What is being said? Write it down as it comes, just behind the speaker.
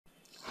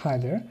Hi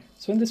there.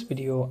 So in this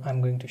video, I'm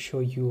going to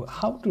show you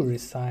how to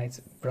resize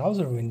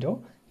browser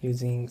window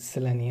using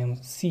Selenium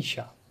C#.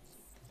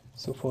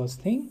 So first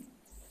thing,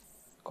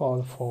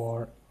 call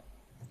for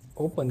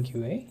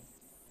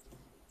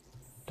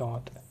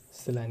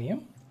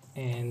openqa.selenium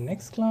and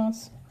next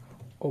class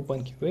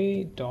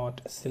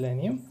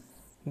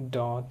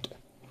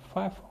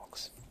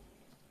openqa.selenium.firefox.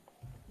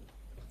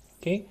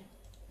 Okay,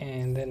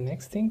 and the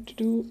next thing to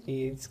do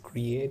is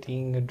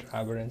creating a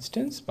driver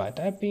instance by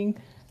typing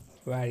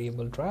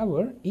variable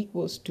driver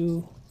equals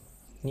to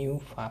new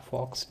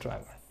Firefox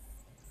driver.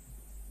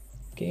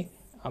 Okay,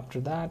 after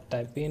that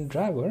type in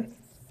driver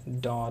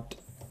dot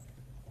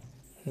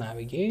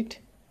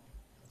navigate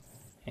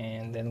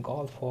and then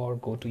call for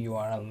go to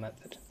URL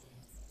method.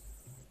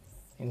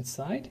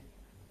 Inside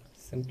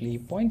simply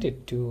point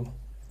it to,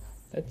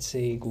 let's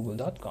say,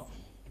 google.com.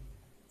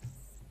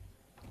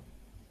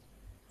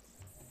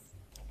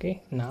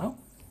 Okay, now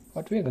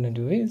what we're going to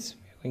do is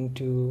we're going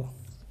to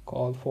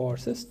call for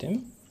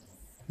system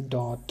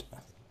dot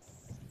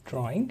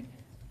drawing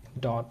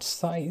dot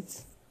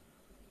size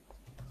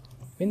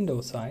window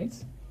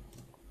size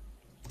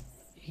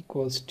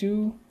equals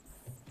to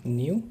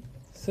new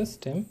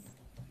system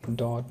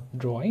dot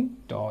drawing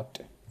dot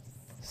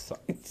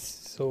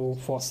size. So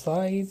for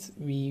size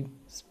we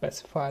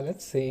specify,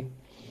 let's say,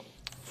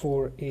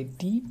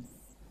 480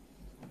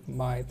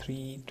 by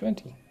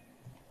 320.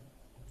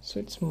 So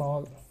it's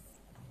small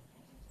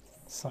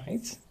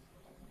size.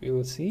 We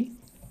will see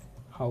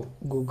how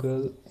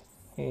Google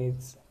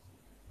is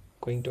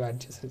going to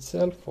adjust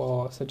itself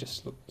for such a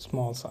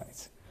small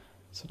size.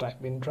 So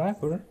type in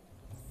driver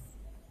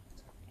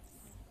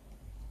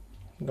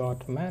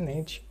dot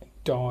manage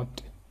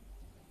dot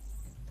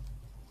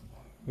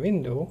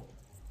window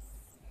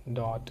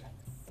dot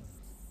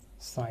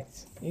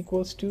size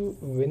equals to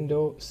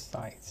window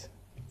size.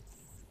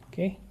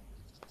 Okay,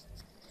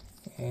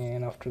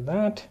 and after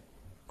that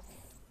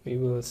we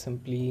will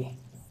simply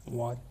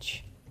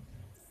watch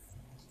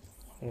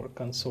our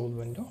console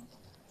window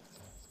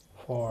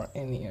for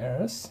any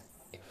errors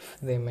if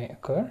they may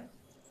occur,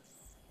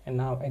 and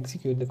now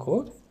execute the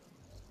code.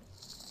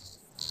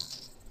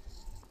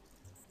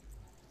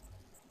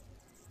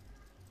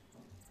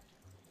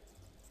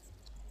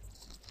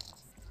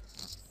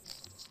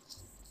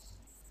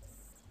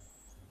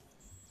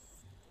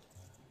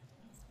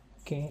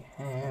 Okay,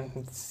 and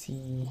let's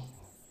see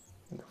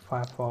the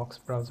Firefox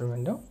browser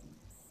window.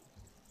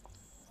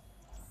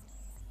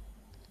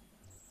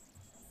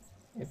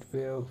 It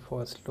will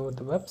first load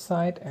the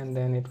website and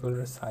then it will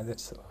resize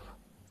itself.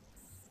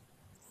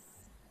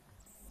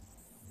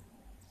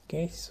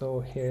 Okay,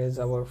 so here is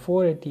our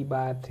 480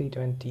 by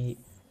 320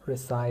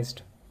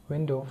 resized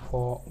window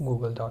for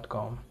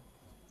google.com.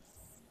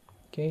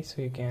 Okay, so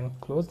you can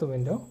close the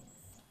window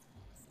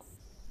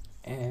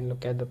and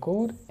look at the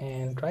code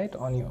and try it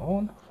on your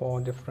own for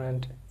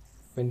different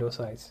window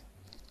size.